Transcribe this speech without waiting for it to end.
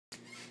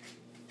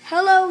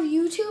Hello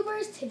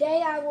YouTubers,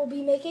 today I will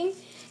be making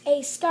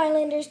a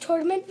Skylanders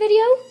tournament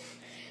video.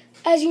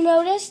 As you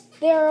noticed,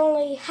 there are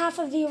only half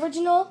of the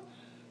original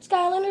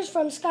Skylanders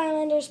from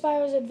Skylander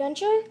Spyro's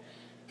Adventure,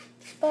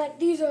 but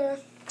these are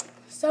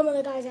some of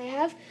the guys I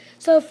have.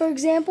 So for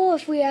example,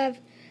 if we have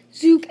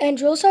Zook and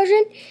Drill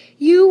Sergeant,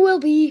 you will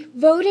be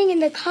voting in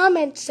the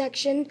comments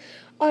section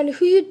on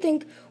who you'd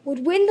think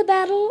would win the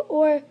battle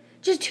or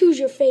just who's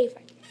your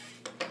favorite.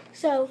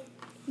 So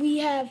we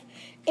have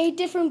 8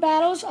 different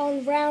battles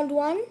on round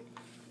 1.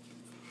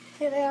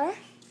 Here they are.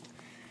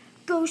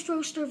 Ghost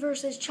Roaster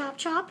versus Chop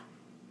Chop.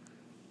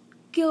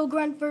 Gil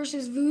Grunt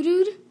versus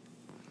Voodoo.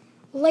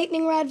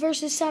 Lightning Rad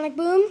versus Sonic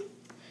Boom.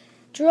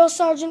 Drill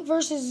Sergeant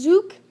versus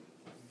Zook.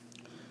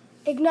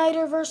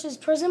 Igniter versus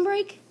Prison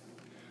Break.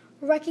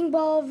 Wrecking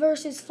Ball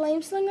versus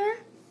Flame Slinger.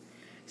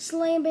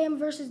 Slam Bam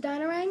versus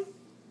Dynarang.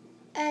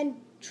 And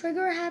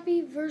Trigger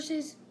Happy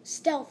versus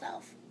Stealth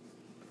Elf.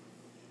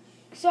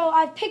 So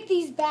I've picked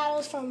these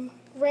battles from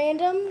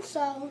random,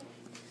 so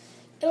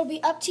it'll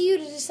be up to you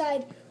to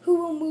decide who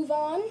will move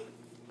on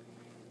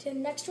to the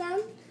next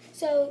round.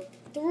 So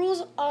the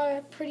rules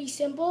are pretty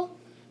simple.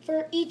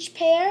 For each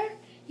pair,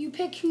 you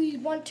pick who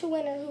you want to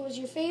win or who is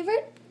your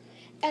favorite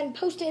and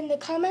post it in the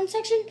comment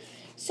section.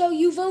 So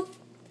you vote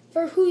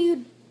for who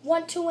you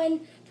want to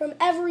win from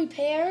every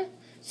pair.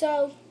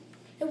 So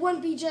it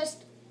wouldn't be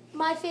just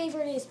my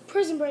favorite is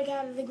Prison Break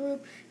out of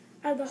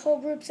the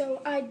whole group,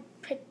 so I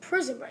pick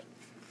Prison Break.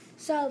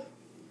 So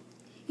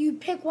you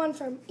pick one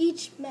from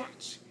each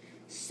match.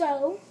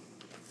 So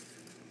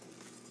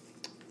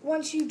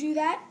once you do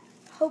that,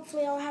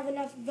 hopefully I'll have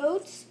enough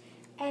votes,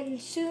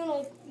 and soon,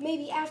 like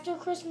maybe after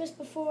Christmas,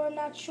 before, I'm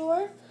not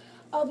sure,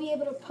 I'll be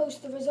able to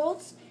post the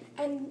results,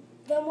 and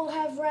then we'll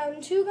have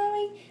round 2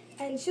 going,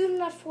 and soon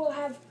enough we'll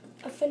have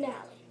a finale.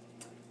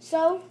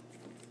 So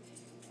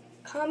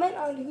comment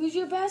on who's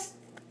your best,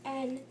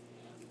 and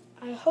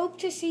I hope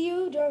to see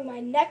you during my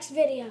next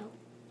video.